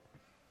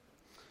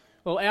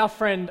Well, our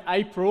friend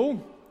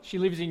April, she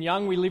lives in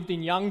Young. We lived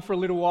in Young for a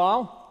little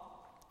while.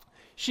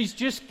 She's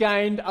just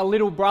gained a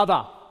little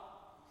brother.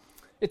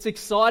 It's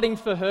exciting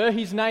for her.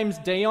 His name's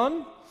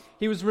Dion.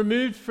 He was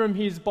removed from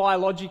his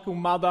biological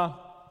mother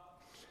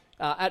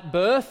at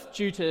birth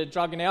due to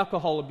drug and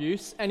alcohol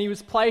abuse, and he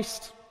was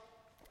placed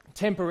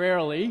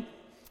temporarily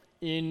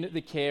in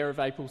the care of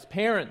April's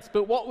parents.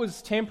 But what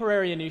was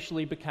temporary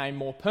initially became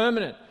more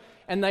permanent,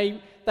 and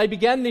they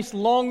began this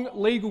long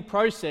legal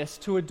process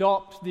to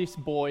adopt this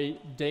boy,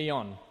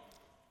 Dion.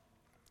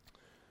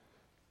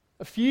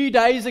 A few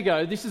days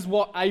ago, this is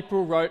what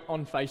April wrote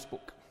on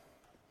Facebook.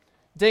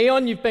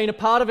 Dion, you've been a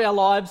part of our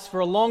lives for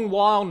a long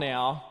while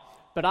now,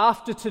 but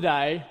after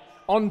today,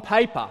 on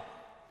paper,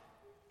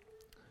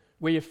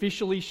 we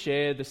officially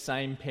share the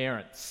same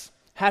parents.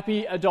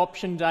 Happy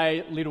Adoption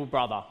Day, little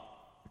brother.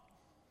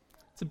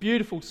 It's a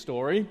beautiful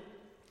story.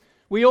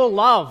 We all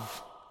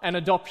love an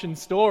adoption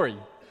story.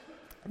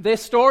 They're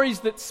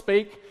stories that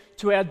speak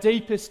to our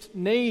deepest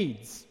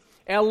needs,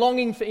 our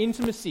longing for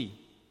intimacy,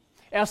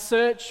 our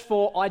search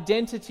for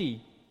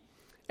identity,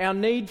 our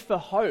need for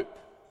hope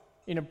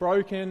in a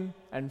broken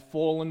and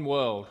fallen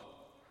world.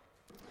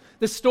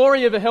 The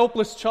story of a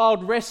helpless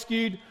child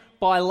rescued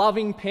by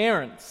loving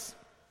parents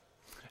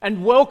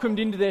and welcomed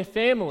into their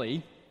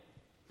family.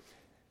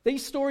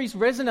 These stories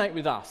resonate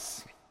with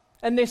us,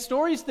 and they're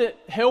stories that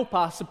help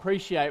us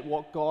appreciate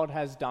what God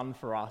has done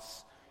for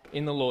us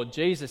in the Lord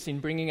Jesus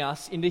in bringing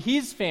us into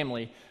his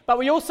family. But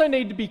we also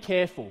need to be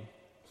careful.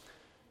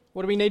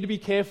 What do we need to be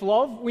careful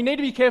of? We need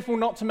to be careful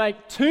not to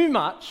make too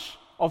much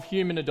of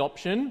human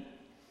adoption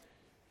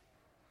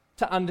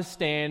to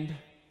understand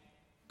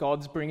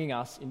God's bringing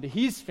us into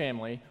his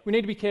family. We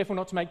need to be careful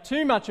not to make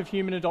too much of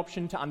human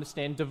adoption to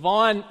understand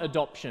divine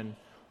adoption.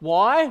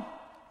 Why?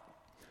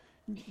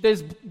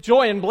 There's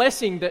joy and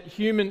blessing that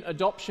human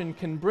adoption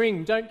can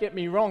bring, don't get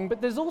me wrong, but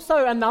there's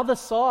also another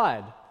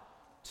side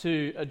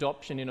to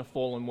adoption in a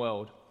fallen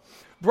world.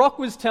 Brock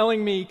was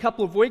telling me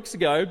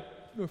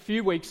a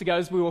few weeks ago,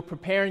 as we were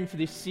preparing for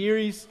this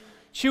series,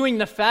 chewing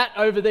the fat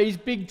over these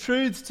big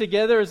truths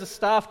together as a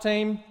staff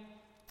team,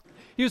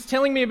 he was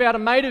telling me about a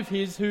mate of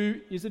his who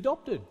is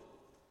adopted.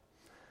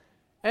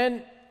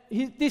 And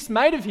this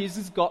mate of his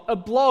has got a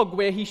blog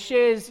where he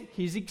shares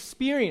his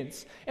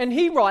experience, and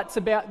he writes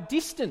about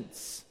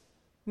distance,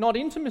 not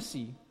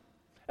intimacy,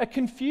 a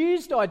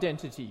confused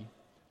identity,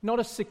 not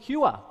a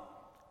secure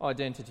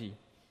identity.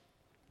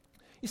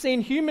 You see,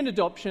 in human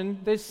adoption,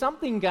 there's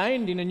something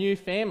gained in a new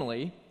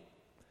family,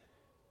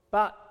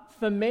 but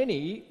for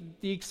many,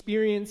 the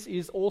experience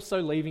is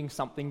also leaving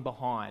something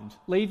behind,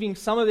 leaving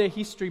some of their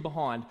history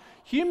behind.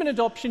 Human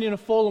adoption in a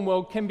fallen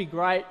world can be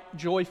great,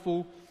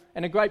 joyful,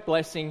 and a great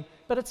blessing,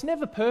 but it's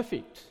never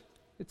perfect.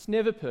 It's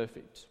never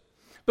perfect.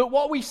 But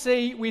what we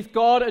see with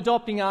God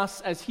adopting us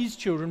as his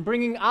children,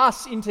 bringing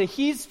us into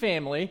his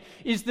family,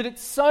 is that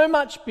it's so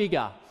much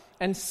bigger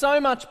and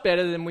so much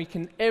better than we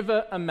can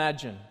ever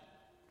imagine.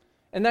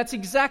 And that's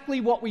exactly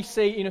what we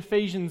see in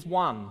Ephesians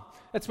 1.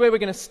 That's where we're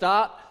going to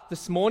start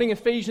this morning,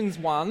 Ephesians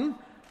 1.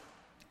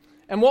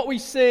 And what we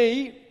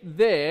see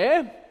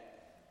there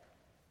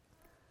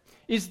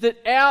is that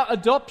our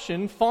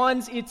adoption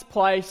finds its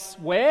place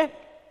where?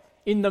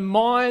 In the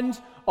mind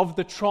of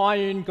the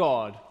triune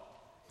God.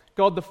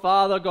 God the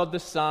Father, God the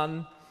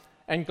Son,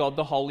 and God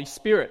the Holy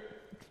Spirit.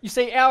 You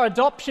see, our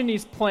adoption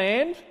is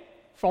planned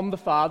from the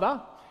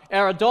Father,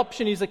 our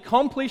adoption is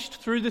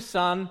accomplished through the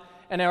Son,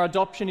 and our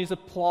adoption is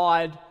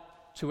applied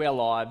to our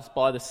lives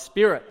by the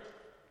Spirit.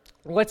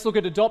 Let's look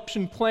at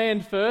adoption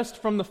planned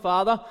first from the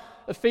Father.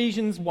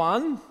 Ephesians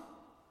 1,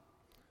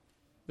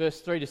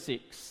 verse 3 to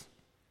 6.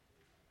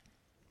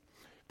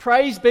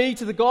 Praise be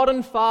to the God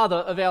and Father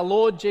of our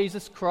Lord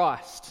Jesus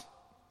Christ,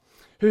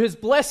 who has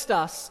blessed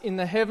us in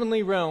the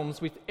heavenly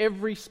realms with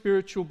every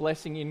spiritual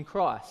blessing in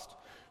Christ.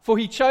 For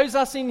he chose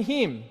us in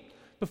him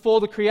before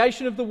the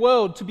creation of the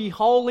world to be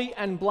holy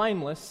and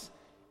blameless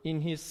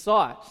in his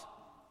sight.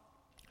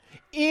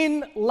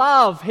 In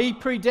love, he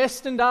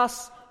predestined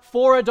us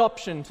for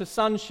adoption to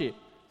sonship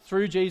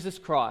through Jesus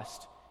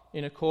Christ,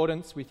 in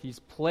accordance with his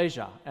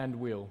pleasure and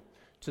will,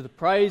 to the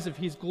praise of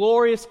his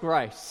glorious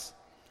grace,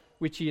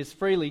 which he has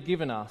freely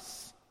given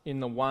us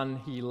in the one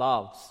he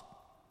loves.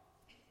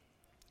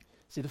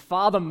 See, the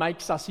Father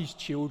makes us his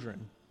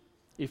children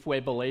if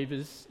we're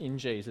believers in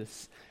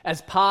Jesus,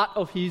 as part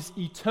of his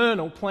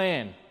eternal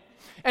plan.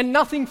 And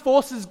nothing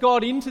forces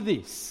God into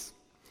this.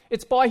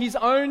 It's by his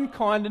own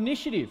kind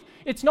initiative.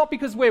 It's not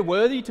because we're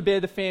worthy to bear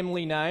the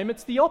family name,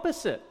 it's the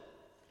opposite.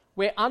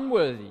 We're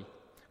unworthy.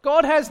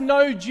 God has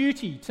no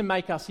duty to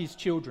make us his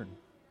children.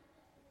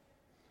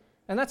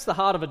 And that's the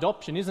heart of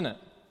adoption, isn't it?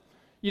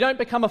 You don't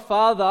become a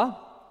father,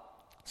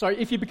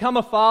 if you become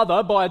a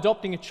father by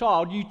adopting a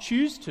child, you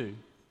choose to.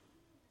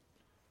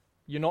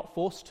 You're not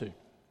forced to.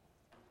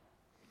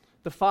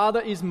 The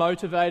Father is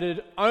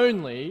motivated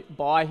only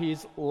by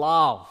his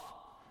love.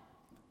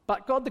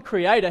 But God the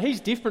Creator,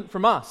 he's different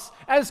from us.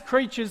 As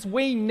creatures,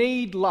 we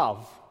need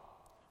love.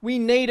 We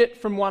need it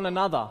from one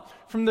another.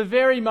 From the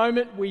very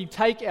moment we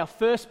take our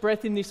first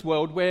breath in this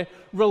world, we're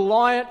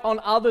reliant on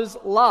others'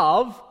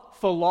 love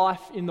for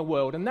life in the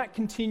world, and that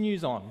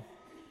continues on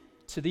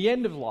to the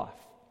end of life.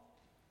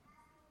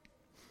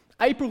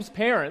 April's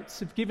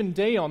parents have given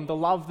Dion the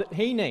love that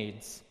he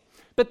needs,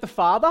 but the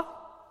Father,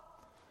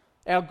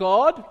 our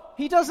God,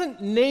 he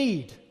doesn't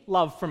need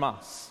love from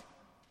us.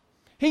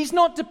 He's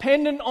not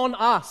dependent on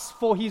us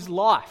for his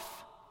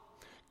life.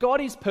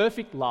 God is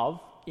perfect love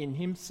in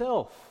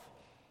himself.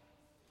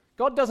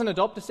 God doesn't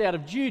adopt us out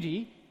of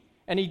duty,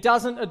 and he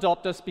doesn't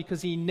adopt us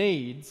because he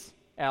needs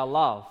our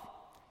love.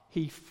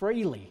 He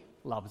freely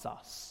loves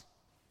us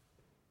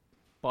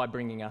by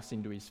bringing us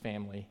into his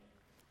family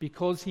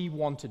because he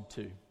wanted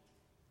to,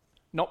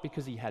 not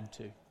because he had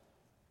to.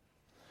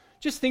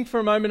 Just think for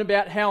a moment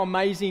about how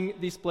amazing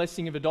this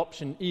blessing of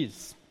adoption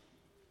is.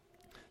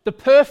 The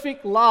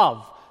perfect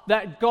love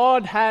that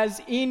God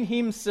has in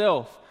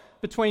himself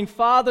between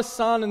Father,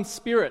 Son, and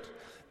Spirit.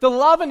 The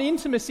love and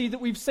intimacy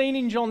that we've seen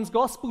in John's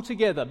Gospel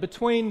together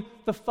between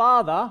the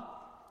Father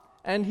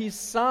and his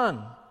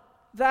Son.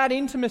 That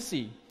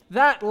intimacy,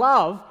 that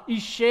love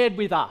is shared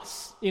with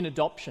us in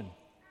adoption.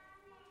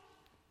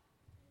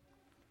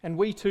 And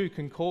we too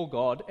can call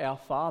God our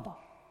Father.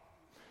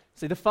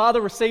 See, the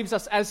Father receives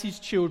us as his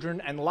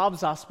children and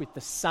loves us with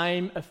the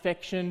same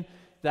affection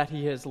that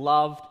he has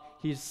loved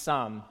his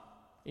Son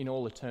in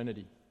all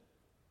eternity.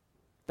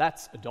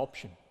 That's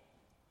adoption.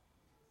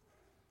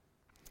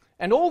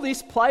 And all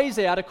this plays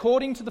out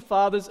according to the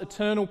Father's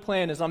eternal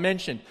plan, as I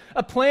mentioned.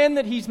 A plan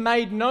that he's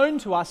made known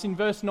to us in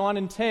verse 9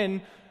 and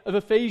 10 of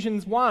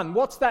Ephesians 1.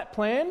 What's that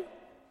plan?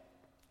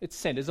 It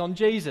centers on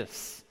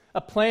Jesus.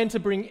 A plan to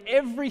bring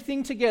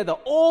everything together,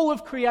 all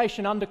of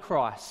creation under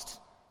Christ.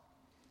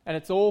 And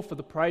it's all for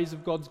the praise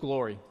of God's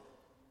glory.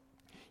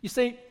 You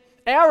see,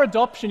 our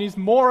adoption is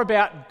more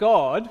about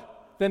God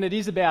than it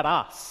is about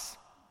us.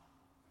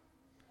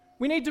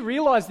 We need to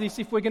realise this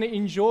if we're going to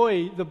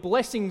enjoy the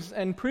blessings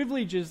and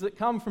privileges that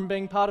come from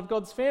being part of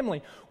God's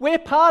family. We're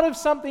part of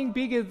something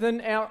bigger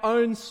than our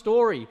own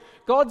story.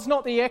 God's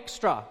not the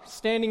extra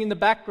standing in the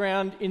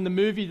background in the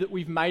movie that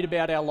we've made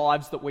about our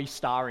lives that we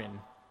star in.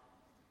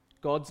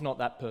 God's not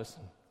that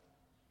person.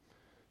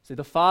 See,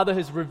 the Father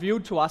has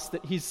revealed to us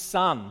that his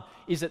Son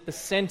is at the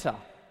centre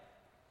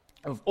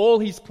of all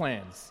his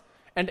plans.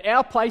 And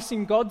our place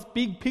in God's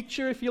big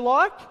picture, if you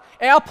like,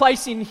 our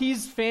place in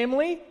his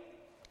family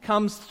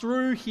comes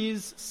through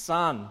his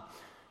Son.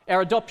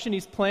 Our adoption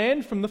is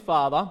planned from the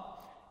Father,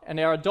 and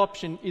our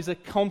adoption is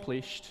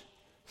accomplished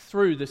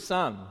through the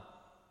Son.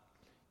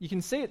 You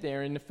can see it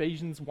there in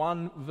Ephesians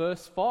 1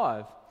 verse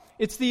 5.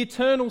 It's the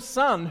eternal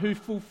Son who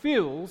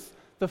fulfills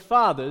the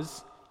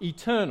Father's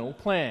eternal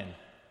plan.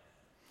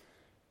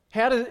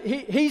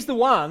 He's the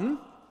one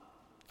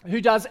who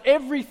does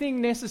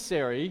everything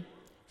necessary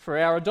for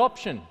our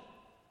adoption.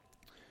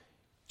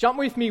 Jump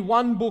with me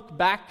one book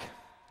back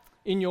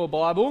in your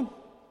Bible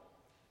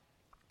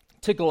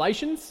to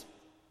Galatians.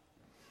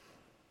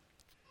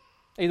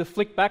 Either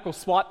flick back or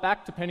swipe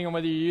back, depending on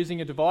whether you're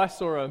using a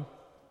device or a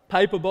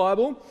paper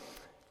Bible.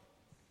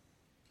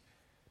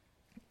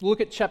 Look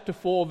at chapter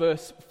 4,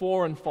 verse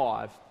 4 and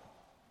 5.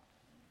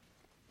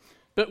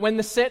 But when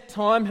the set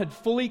time had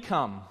fully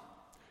come,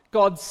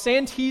 God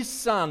sent his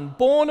Son,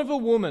 born of a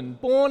woman,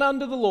 born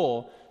under the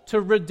law, to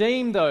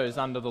redeem those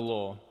under the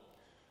law,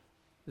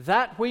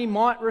 that we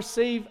might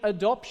receive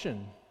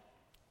adoption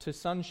to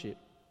sonship.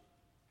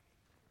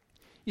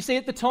 You see,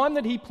 at the time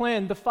that he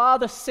planned, the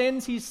Father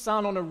sends his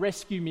Son on a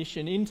rescue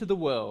mission into the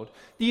world.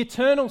 The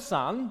eternal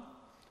Son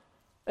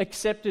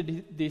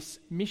accepted this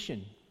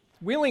mission.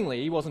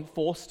 Willingly, he wasn't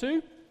forced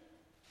to.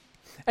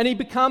 And he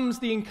becomes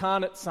the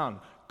incarnate Son.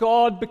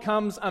 God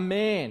becomes a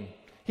man.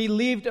 He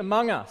lived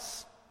among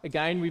us.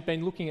 Again, we've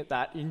been looking at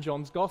that in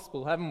John's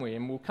Gospel, haven't we?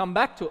 And we'll come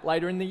back to it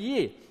later in the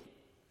year.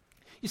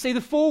 You see, the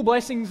full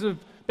blessings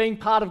of being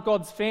part of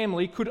God's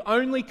family could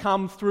only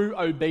come through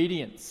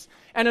obedience.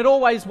 And it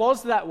always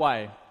was that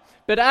way.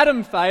 But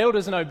Adam failed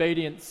as an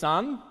obedient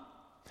son.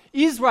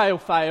 Israel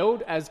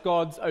failed as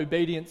God's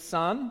obedient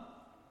son.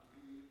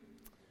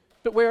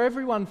 But where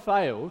everyone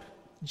failed,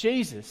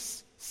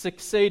 Jesus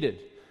succeeded.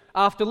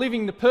 After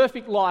living the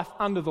perfect life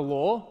under the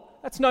law,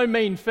 that's no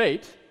mean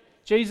feat.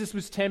 Jesus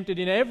was tempted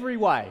in every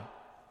way,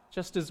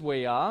 just as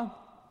we are.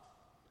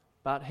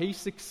 But he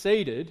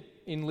succeeded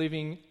in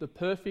living the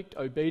perfect,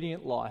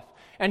 obedient life.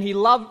 And he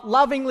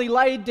lovingly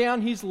laid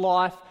down his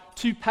life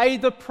to pay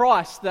the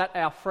price that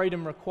our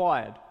freedom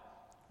required.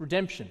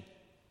 Redemption.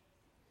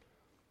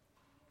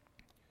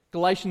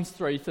 Galatians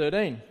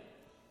 3:13.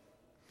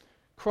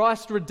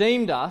 Christ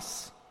redeemed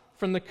us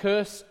from the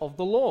curse of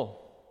the law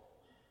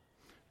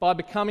by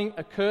becoming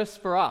a curse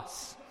for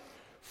us.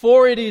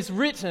 For it is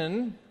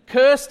written,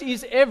 cursed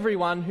is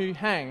everyone who is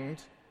hanged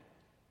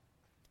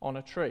on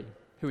a tree.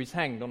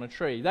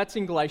 That's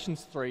in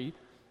Galatians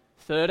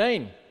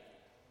 3:13.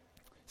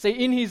 See,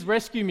 in his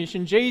rescue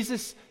mission,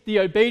 Jesus, the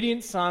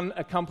obedient Son,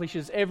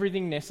 accomplishes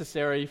everything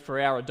necessary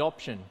for our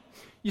adoption.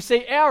 You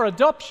see, our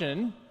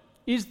adoption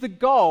is the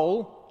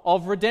goal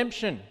of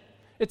redemption.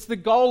 It's the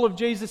goal of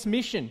Jesus'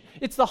 mission.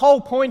 It's the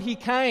whole point he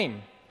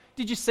came.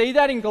 Did you see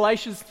that in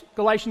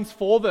Galatians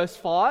 4 verse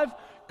 5?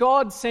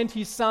 God sent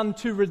his Son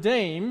to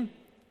redeem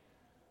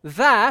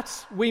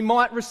that we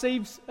might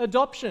receive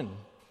adoption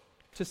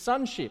to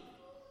sonship.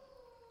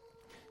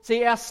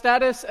 See, our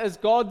status as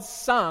God's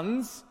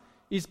sons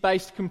is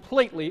based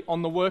completely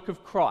on the work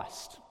of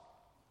Christ,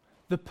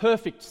 the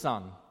perfect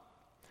Son.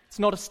 It's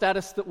not a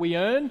status that we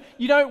earn.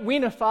 You don't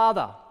win a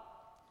father.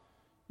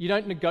 You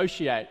don't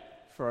negotiate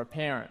for a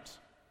parent.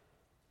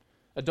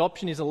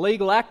 Adoption is a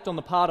legal act on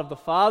the part of the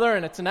father,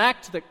 and it's an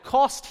act that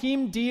cost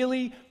him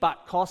dearly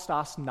but cost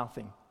us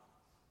nothing.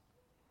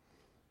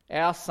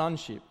 Our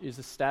sonship is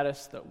a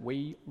status that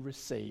we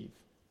receive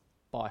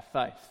by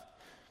faith.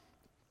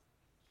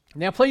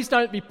 Now, please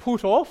don't be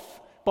put off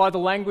by the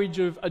language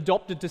of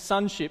adopted to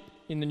sonship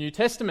in the New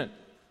Testament.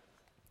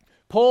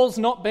 Paul's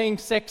not being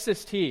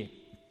sexist here.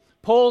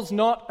 Paul's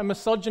not a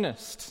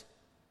misogynist.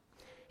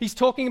 He's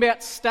talking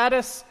about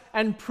status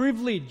and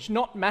privilege,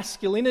 not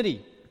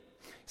masculinity.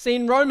 See,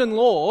 in Roman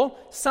law,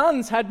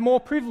 sons had more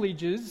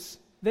privileges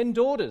than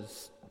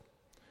daughters.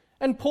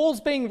 And Paul's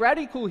being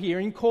radical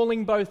here in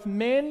calling both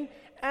men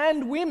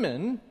and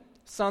women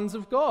sons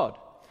of God.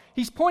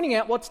 He's pointing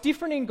out what's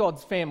different in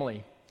God's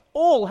family.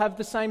 All have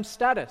the same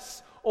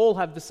status. All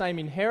have the same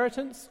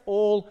inheritance.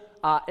 All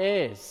are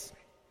heirs.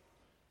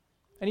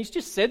 And he's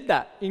just said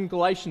that in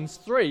Galatians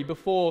 3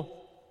 before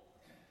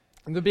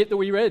the bit that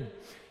we read.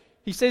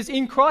 He says,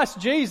 in Christ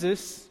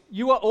Jesus,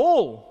 you are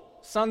all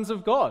sons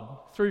of God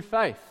through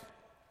faith.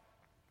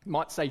 You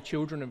might say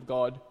children of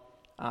God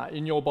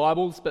in your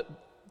Bibles, but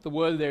the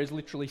word there is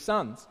literally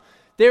sons.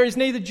 There is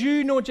neither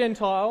Jew nor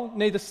Gentile,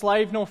 neither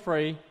slave nor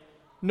free,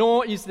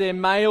 nor is there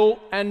male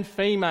and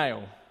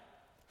female,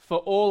 for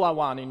all are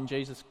one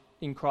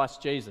in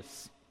Christ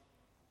Jesus.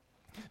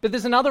 But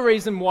there's another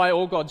reason why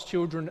all God's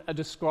children are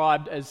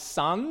described as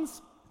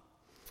sons.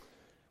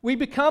 We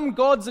become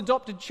God's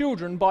adopted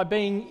children by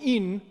being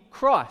in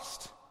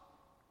Christ.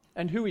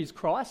 And who is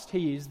Christ?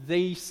 He is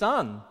the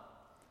Son,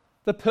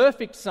 the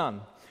perfect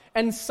Son.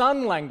 And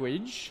son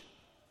language,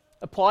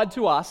 applied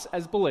to us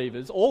as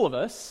believers, all of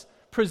us,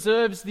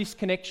 preserves this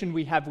connection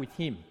we have with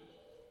him.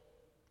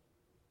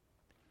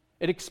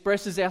 It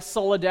expresses our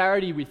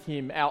solidarity with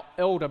him, our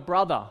elder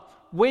brother.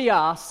 We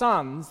are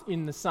sons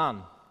in the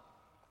Son.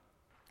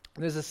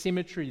 There's a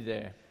symmetry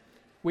there.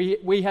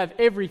 We have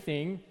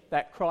everything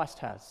that Christ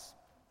has.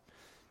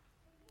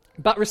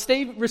 But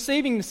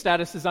receiving the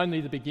status is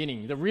only the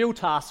beginning. The real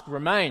task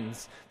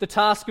remains, the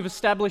task of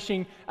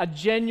establishing a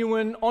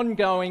genuine,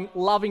 ongoing,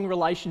 loving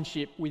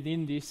relationship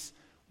within this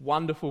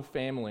wonderful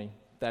family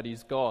that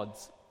is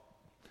God's.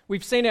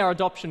 We've seen our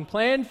adoption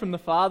plan from the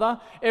Father,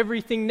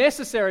 everything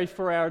necessary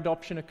for our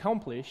adoption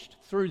accomplished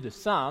through the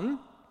Son,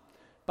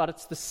 but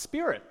it's the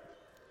Spirit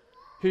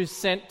who's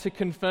sent to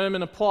confirm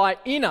and apply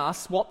in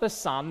us what the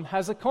Son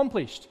has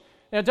accomplished.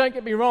 Now, don't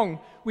get me wrong,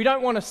 we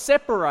don't want to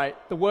separate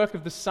the work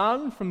of the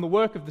Son from the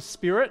work of the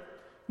Spirit.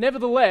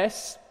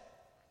 Nevertheless,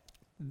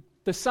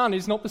 the Son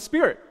is not the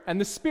Spirit, and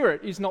the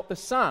Spirit is not the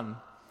Son,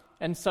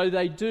 and so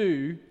they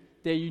do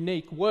their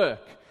unique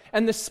work.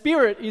 And the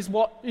Spirit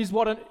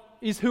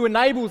is who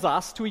enables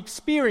us to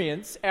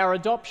experience our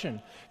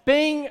adoption.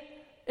 Being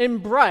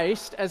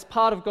embraced as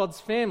part of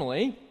God's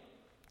family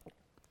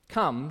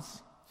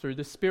comes through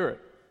the Spirit.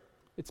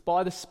 It's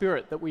by the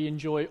Spirit that we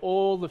enjoy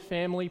all the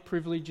family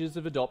privileges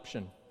of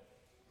adoption.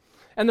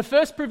 And the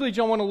first privilege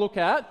I want to look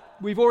at,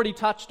 we've already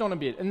touched on a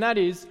bit, and that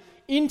is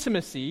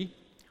intimacy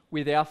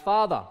with our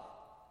Father.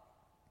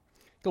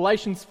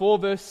 Galatians 4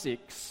 verse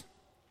 6.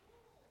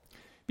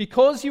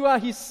 Because you are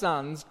his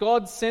sons,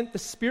 God sent the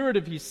Spirit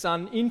of his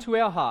Son into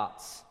our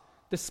hearts,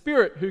 the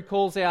Spirit who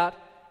calls out,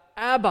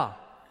 Abba,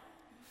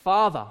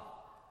 Father.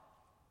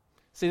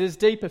 See, there's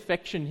deep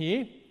affection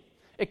here.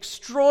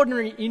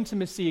 Extraordinary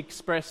intimacy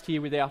expressed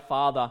here with our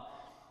Father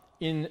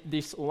in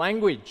this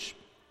language.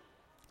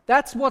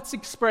 That's what's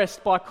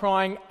expressed by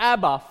crying,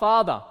 Abba,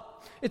 Father.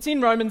 It's in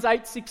Romans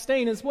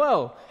 8:16 as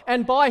well.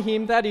 And by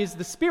him, that is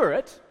the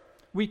Spirit,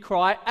 we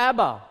cry,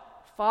 Abba,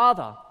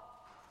 Father.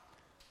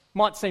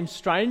 Might seem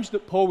strange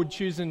that Paul would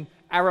choose an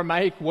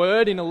Aramaic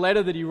word in a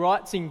letter that he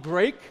writes in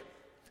Greek.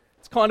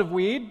 It's kind of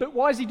weird, but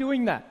why is he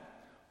doing that?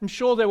 I'm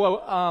sure there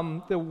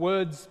were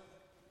words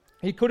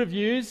he could have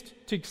used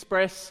to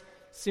express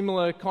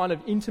similar kind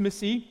of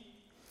intimacy.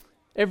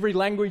 Every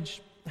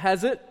language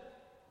has it.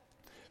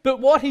 But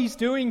what he's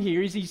doing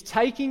here is he's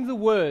taking the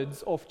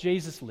words off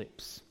Jesus'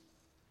 lips.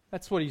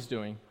 That's what he's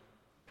doing.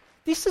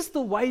 This is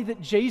the way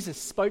that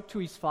Jesus spoke to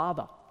his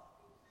Father.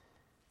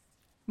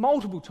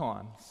 Multiple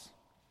times.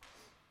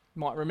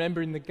 You might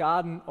remember in the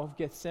Garden of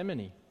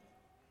Gethsemane,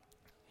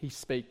 he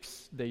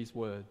speaks these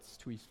words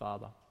to his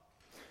Father.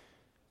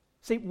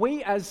 See,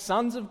 we as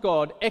sons of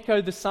God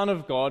echo the Son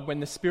of God when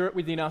the Spirit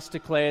within us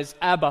declares,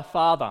 Abba,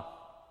 Father.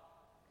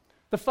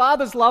 The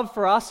Father's love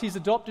for us, his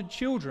adopted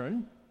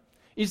children,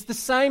 is the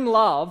same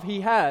love he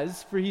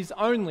has for his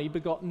only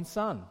begotten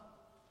Son.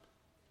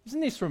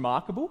 Isn't this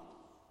remarkable?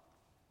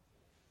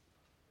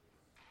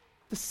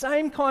 The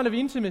same kind of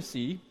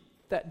intimacy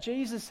that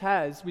Jesus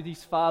has with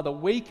his Father,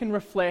 we can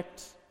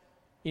reflect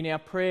in our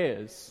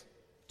prayers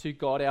to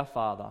God our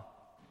Father.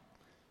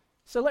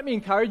 So let me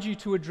encourage you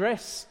to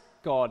address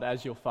God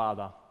as your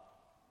Father.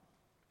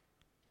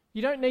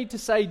 You don't need to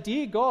say,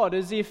 "Dear God,"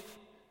 as if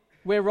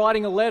we're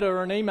writing a letter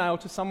or an email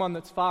to someone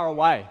that's far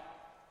away.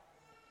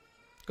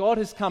 God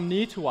has come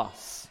near to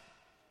us.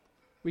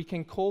 We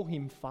can call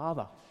him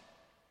Father.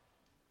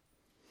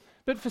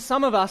 But for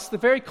some of us, the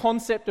very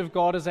concept of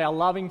God as our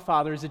loving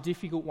Father is a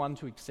difficult one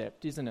to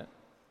accept, isn't it?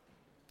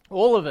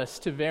 All of us,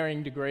 to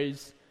varying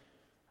degrees,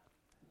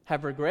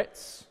 have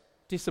regrets,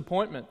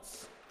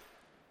 disappointments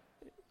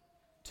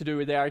to do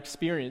with our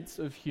experience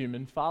of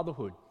human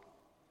fatherhood.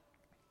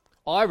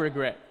 I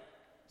regret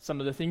some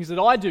of the things that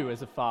I do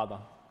as a father.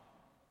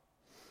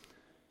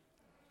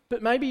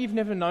 But maybe you've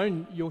never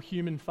known your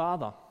human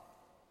father.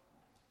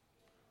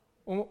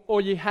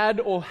 Or you had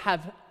or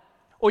have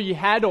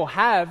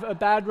a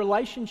bad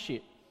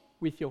relationship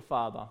with your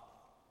father.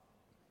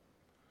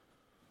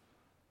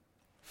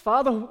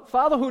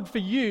 Fatherhood for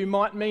you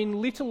might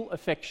mean little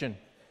affection,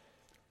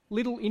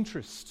 little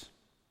interest,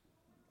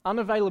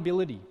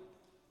 unavailability.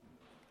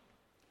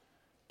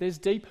 There's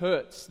deep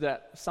hurts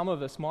that some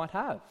of us might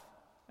have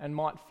and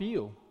might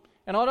feel.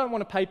 And I don't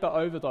want to paper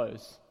over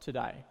those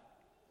today.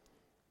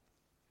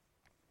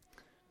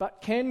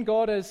 But can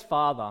God as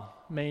Father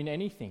mean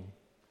anything?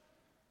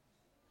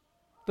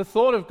 The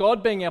thought of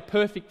God being our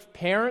perfect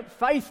parent,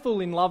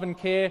 faithful in love and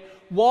care,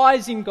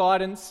 wise in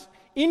guidance,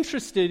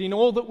 interested in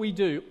all that we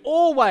do,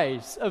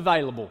 always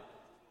available.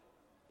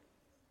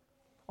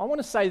 I want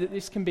to say that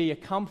this can be a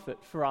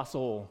comfort for us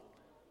all.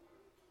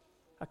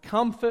 A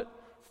comfort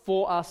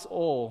for us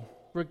all,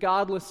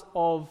 regardless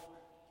of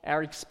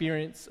our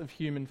experience of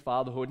human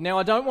fatherhood. Now,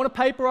 I don't want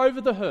to paper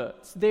over the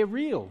hurts. They're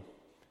real.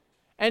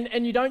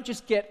 And you don't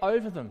just get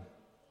over them.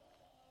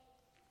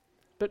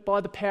 But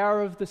by the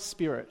power of the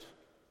Spirit,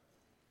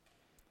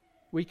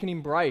 we can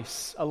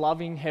embrace a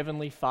loving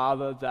Heavenly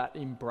Father that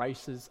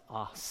embraces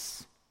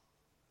us.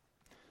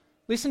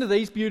 Listen to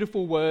these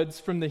beautiful words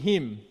from the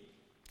hymn,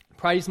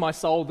 "Praise my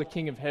soul, the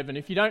King of Heaven."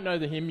 If you don't know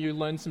the hymn, you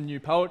learn some new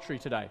poetry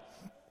today.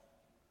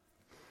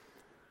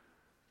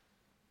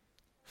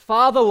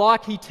 Father,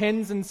 like he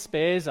tends and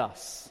spares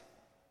us.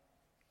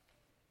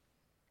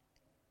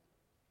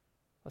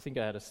 I think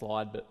I had a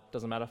slide, but it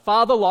doesn't matter.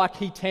 Father, like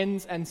he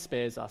tends and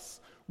spares us.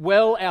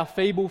 Well our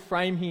feeble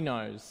frame he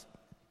knows.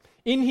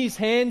 In his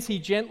hands he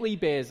gently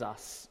bears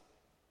us,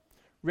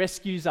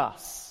 rescues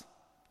us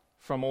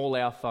from all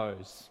our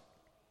foes.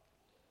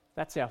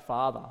 That's our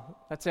Father.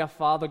 That's our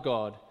Father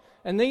God.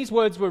 And these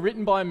words were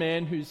written by a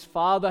man whose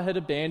father had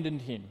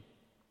abandoned him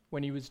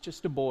when he was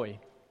just a boy.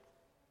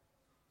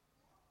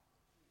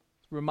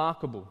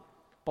 Remarkable.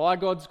 By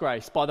God's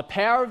grace, by the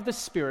power of the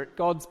Spirit,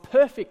 God's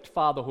perfect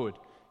fatherhood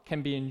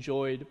can be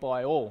enjoyed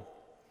by all.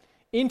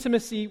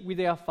 Intimacy with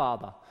our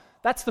Father.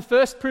 That's the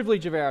first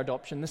privilege of our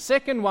adoption. The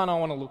second one I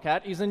want to look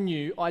at is a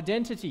new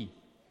identity.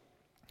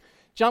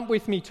 Jump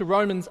with me to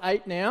Romans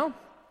 8 now.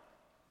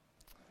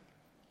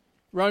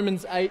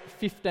 Romans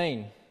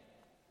 8:15.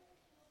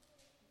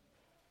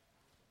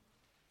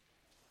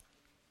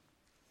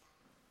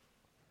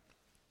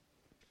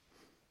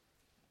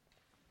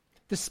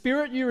 The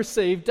Spirit you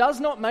receive does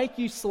not make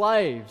you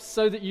slaves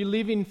so that you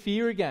live in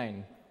fear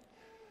again.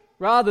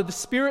 Rather, the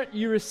Spirit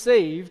you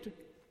received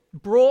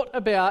brought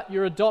about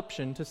your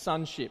adoption to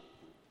sonship.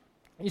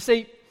 You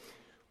see,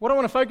 what I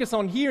want to focus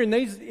on here in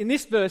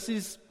this verse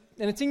is,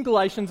 and it's in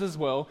Galatians as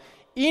well,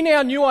 in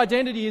our new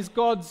identity as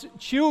God's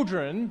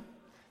children,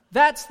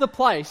 that's the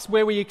place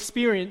where we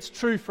experience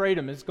true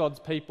freedom as God's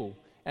people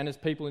and as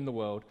people in the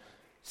world.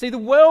 See, the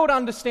world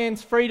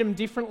understands freedom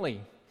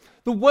differently.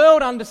 The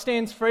world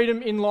understands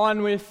freedom in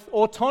line with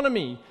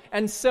autonomy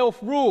and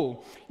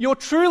self-rule. You're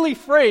truly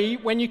free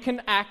when you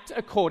can act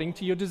according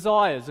to your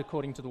desires,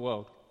 according to the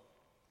world.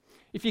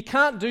 If you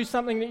can't do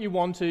something that you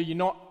want to, you're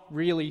not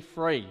really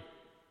free.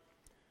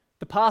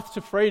 The path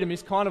to freedom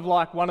is kind of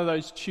like one of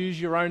those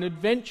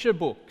choose-your-own-adventure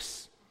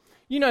books.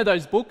 You know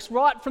those books,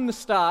 right from the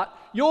start,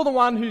 you're the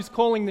one who's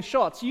calling the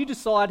shots. You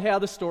decide how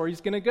the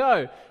story's going to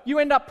go. You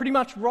end up pretty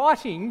much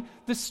writing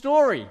the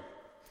story.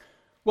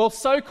 Well,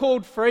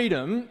 so-called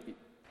freedom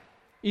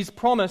is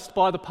promised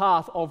by the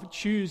path of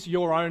choose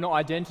your own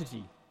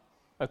identity,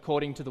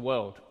 according to the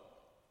world.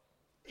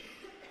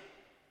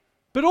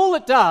 But all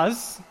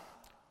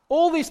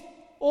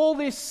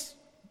this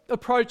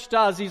approach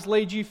does is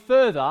lead you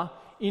further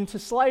into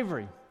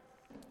slavery.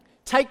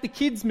 Take the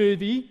kids'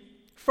 movie,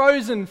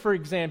 Frozen, for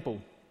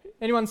example.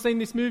 Anyone seen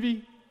this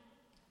movie?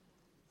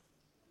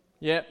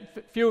 Yeah,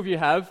 a few of you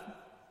have.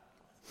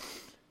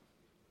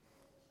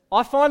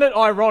 I find it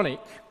ironic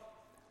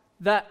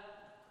that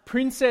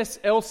Princess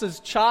Elsa's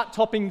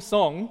chart-topping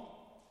song,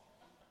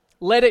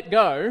 Let It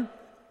Go,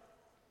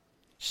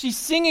 she's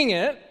singing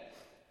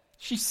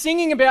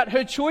about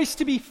her choice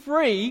to be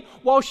free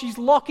while she's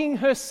locking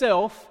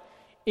herself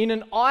in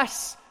an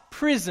ice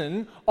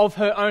prison of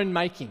her own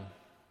making.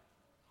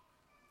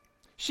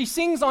 She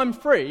sings "I'm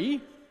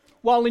free"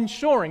 while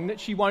ensuring that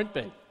she won't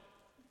be.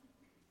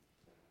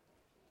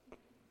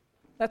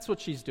 That's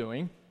what she's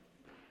doing.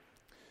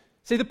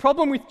 See, the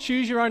problem with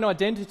choose your own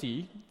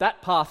identity,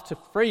 that path to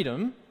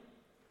freedom,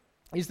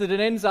 is that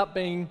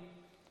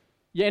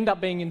you end up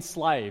being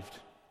enslaved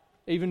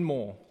even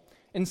more.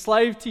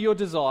 Enslaved to your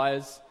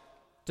desires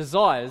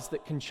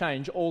that can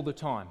change all the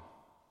time.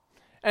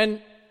 And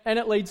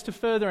it leads to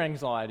further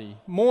anxiety,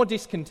 more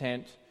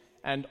discontent,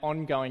 and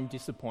ongoing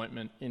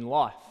disappointment in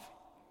life.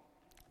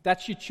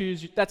 That's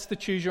the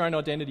choose your own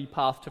identity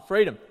path to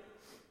freedom.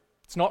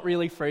 It's not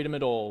really freedom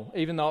at all,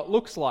 even though it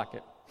looks like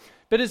it.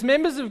 But as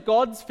members of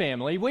God's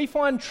family, we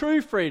find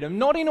true freedom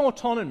not in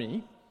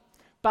autonomy,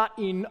 but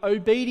in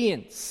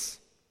obedience.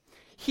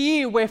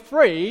 Here we're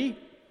free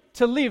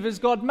to live as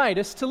God made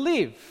us to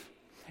live.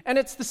 And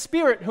it's the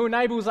Spirit who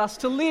enables us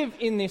to live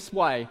in this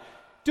way,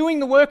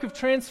 doing the work of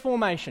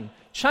transformation,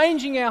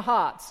 changing our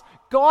hearts,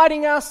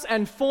 guiding us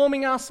and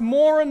forming us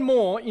more and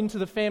more into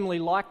the family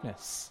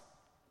likeness.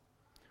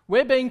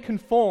 We're being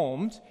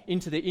conformed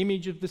into the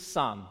image of the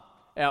Son,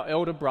 our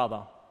elder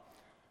brother.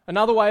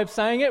 Another way of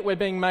saying it, we're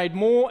being made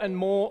more and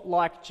more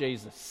like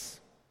Jesus.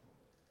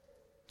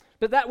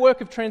 But that work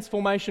of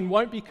transformation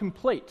won't be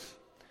complete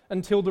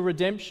until the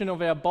redemption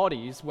of our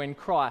bodies when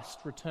Christ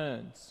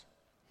returns.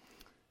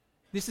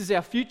 This is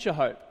our future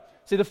hope.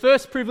 See, the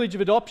first privilege of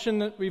adoption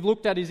that we've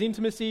looked at is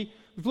intimacy.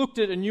 We've looked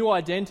at a new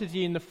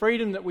identity and the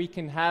freedom that we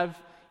can have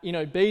in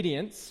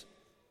obedience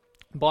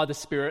by the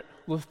Spirit.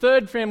 Well, the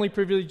third family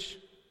privilege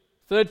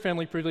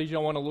I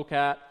want to look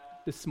at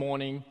this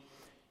morning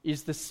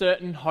is the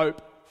certain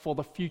hope for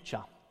the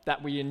future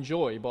that we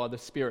enjoy by the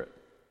Spirit.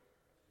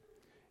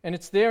 And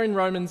it's there in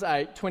Romans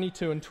 8,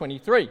 22 and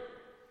 23.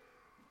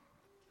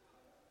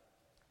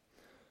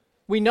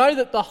 We know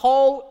that the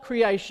whole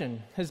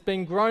creation has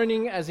been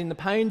groaning as in the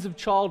pains of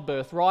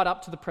childbirth right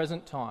up to the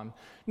present time.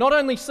 Not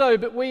only so,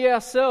 but we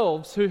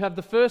ourselves who have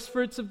the first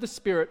fruits of the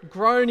Spirit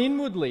groan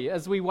inwardly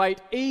as we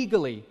wait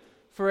eagerly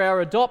for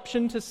our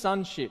adoption to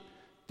sonship,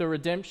 the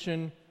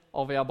redemption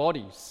of our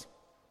bodies.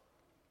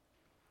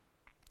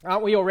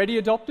 Aren't we already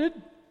adopted?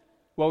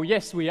 Well,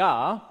 yes, we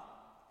are.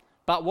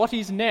 But what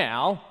is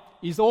now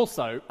is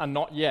also a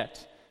not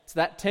yet. It's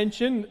that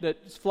tension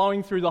that's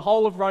flowing through the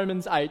whole of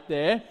Romans 8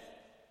 there.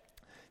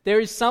 There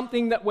is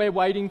something that we're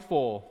waiting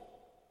for.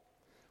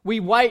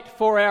 We wait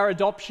for our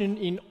adoption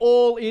in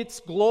all its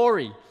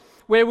glory,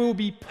 where we'll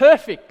be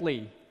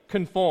perfectly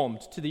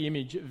conformed to the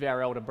image of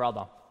our elder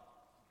brother,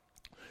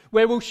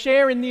 where we'll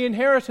share in the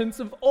inheritance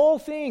of all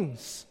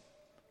things.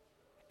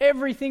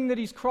 Everything that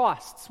is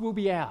Christ's will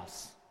be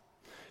ours.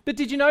 But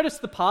did you notice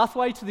the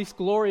pathway to this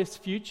glorious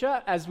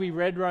future as we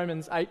read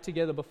Romans 8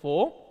 together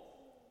before?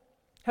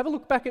 Have a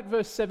look back at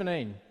verse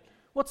 17.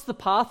 What's the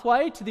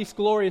pathway to this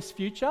glorious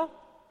future?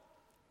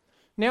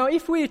 Now,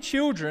 if we are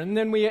children,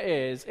 then we are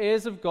heirs,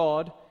 heirs of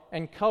God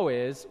and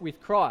co-heirs with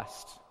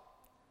Christ.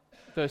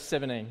 Verse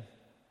 17.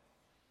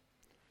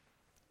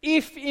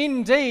 If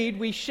indeed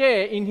we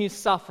share in his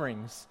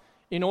sufferings,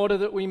 in order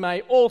that we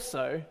may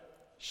also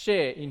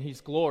share in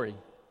his glory. Do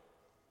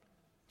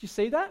you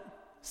see that?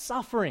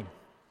 Suffering.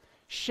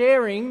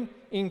 Sharing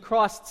in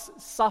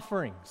Christ's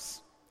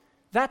sufferings.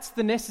 That's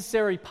the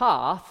necessary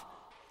path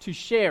to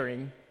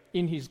sharing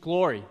in his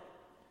glory.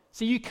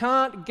 So you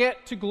can't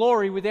get to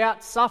glory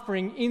without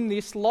suffering in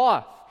this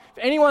life.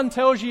 If anyone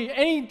tells you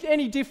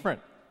any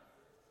different,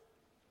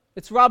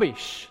 it's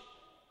rubbish.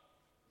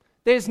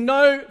 There's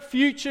no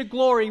future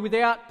glory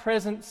without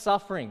present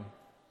suffering.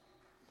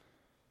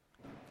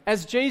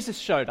 As Jesus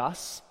showed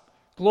us,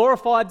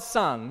 glorified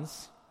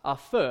sons are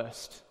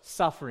first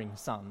suffering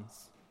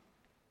sons.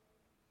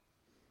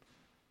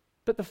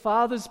 But the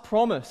Father's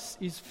promise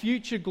is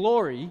future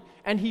glory,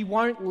 and he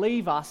won't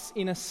leave us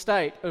in a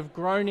state of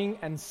groaning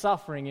and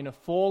suffering in a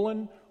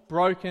fallen,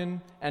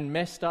 broken, and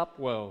messed up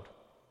world.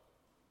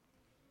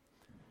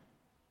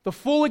 The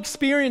full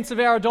experience of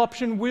our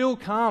adoption will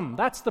come.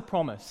 That's the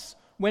promise.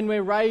 When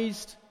we're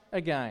raised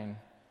again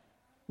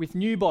with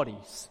new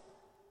bodies.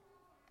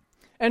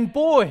 And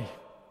boy,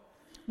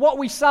 what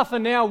we suffer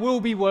now will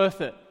be worth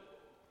it.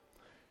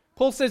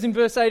 Paul says in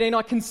verse 18,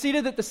 I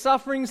consider that the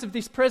sufferings of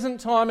this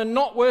present time are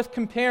not worth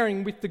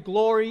comparing with the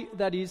glory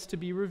that is to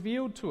be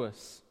revealed to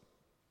us.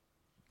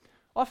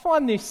 I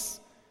find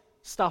this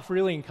stuff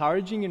really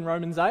encouraging in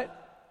Romans 8.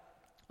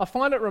 I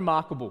find it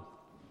remarkable.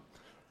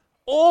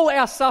 All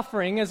our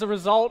suffering as a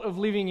result of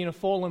living in a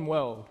fallen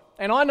world.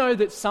 And I know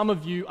that some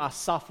of you are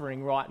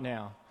suffering right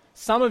now.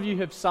 Some of you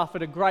have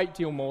suffered a great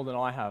deal more than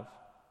I have.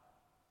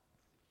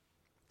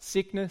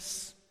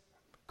 Sickness,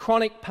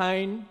 chronic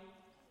pain,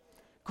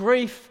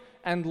 grief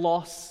and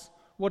loss,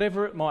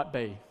 whatever it might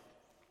be.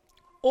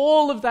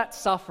 All of that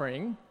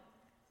suffering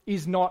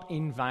is not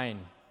in vain.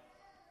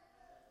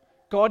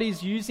 God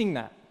is using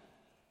that.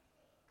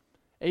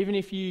 Even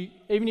if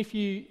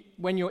you,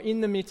 when you're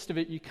in the midst of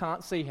it, you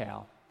can't see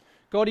how.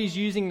 God is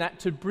using that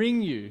to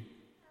bring you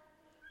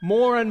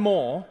more and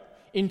more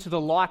into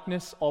the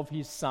likeness of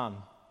his Son.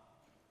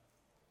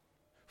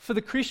 For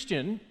the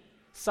Christian,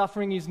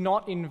 suffering is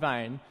not in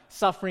vain.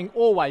 Suffering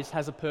always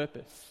has a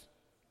purpose.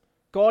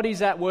 God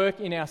is at work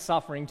in our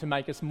suffering to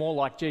make us more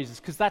like Jesus,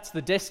 because that's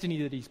the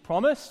destiny that he's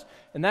promised,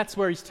 and that's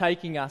where he's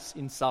taking us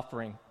in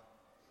suffering.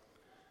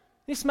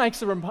 This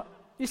makes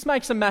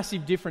a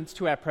massive difference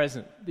to our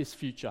present, this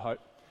future hope.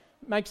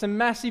 It makes a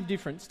massive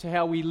difference to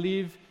how we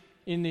live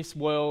in this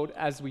world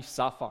as we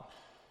suffer.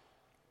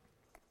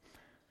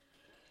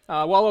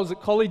 While I was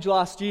at college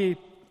last year,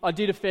 I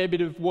did a fair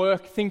bit of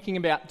work thinking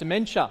about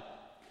dementia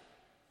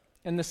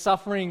and the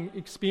suffering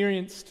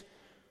experienced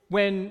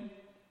when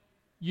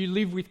you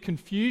live with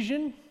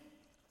confusion,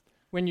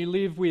 when you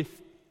live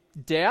with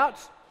doubt,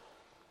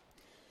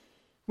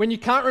 when you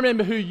can't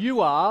remember who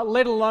you are,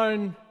 let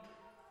alone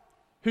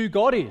who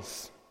God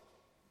is.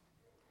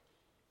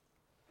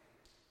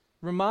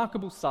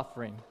 Remarkable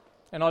suffering,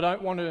 and I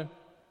don't want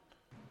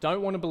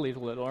to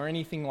belittle it or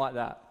anything like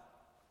that.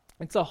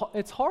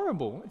 It's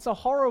horrible. It's a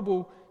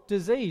horrible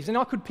disease, and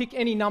I could pick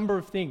any number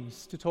of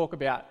things to talk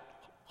about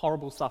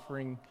horrible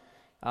suffering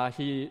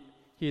here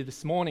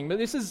this morning.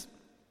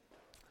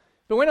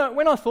 But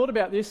when I thought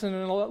about this and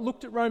I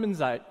looked at Romans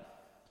 8,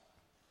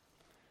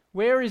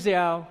 where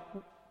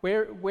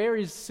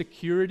is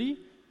security?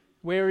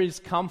 Where is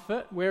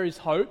comfort? Where is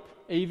hope?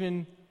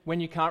 Even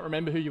when you can't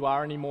remember who you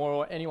are anymore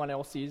or anyone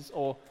else is,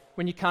 or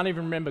when you can't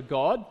even remember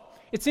God.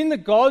 It's in the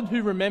God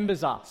who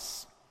remembers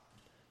us.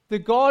 The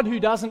God who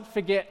doesn't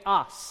forget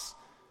us.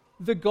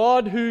 The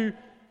God who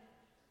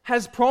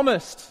has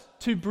promised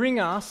to bring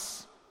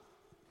us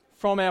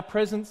from our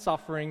present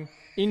suffering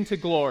into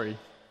glory.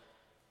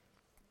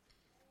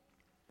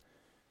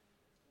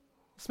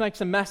 This makes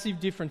a massive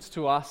difference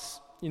to us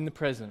in the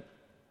present,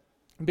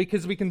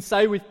 because we can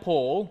say with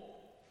Paul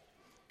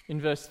in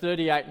verse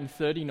 38 and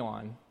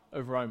 39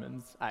 of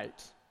Romans 8,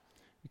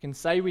 we can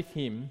say with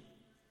him,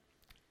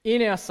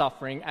 in our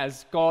suffering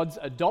as God's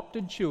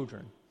adopted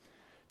children,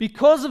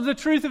 because of the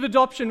truth of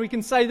adoption, we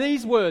can say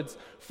these words,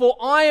 "For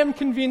I am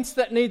convinced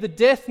that neither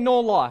death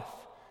nor life,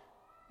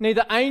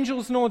 neither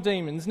angels nor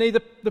demons, neither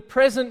the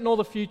present nor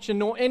the future,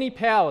 nor any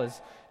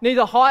powers,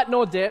 neither height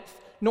nor depth,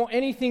 nor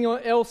anything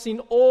else in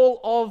all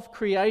of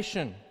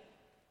creation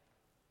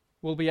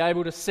will be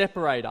able to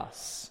separate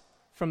us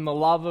from the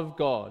love of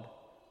God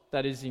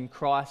that is in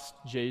Christ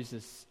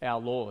Jesus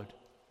our Lord."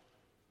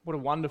 What a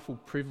wonderful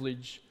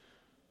privilege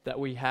that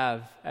we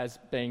have as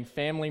being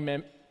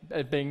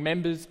being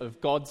members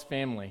of God's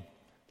family,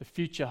 the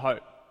future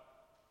hope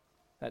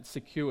that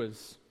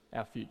secures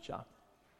our future.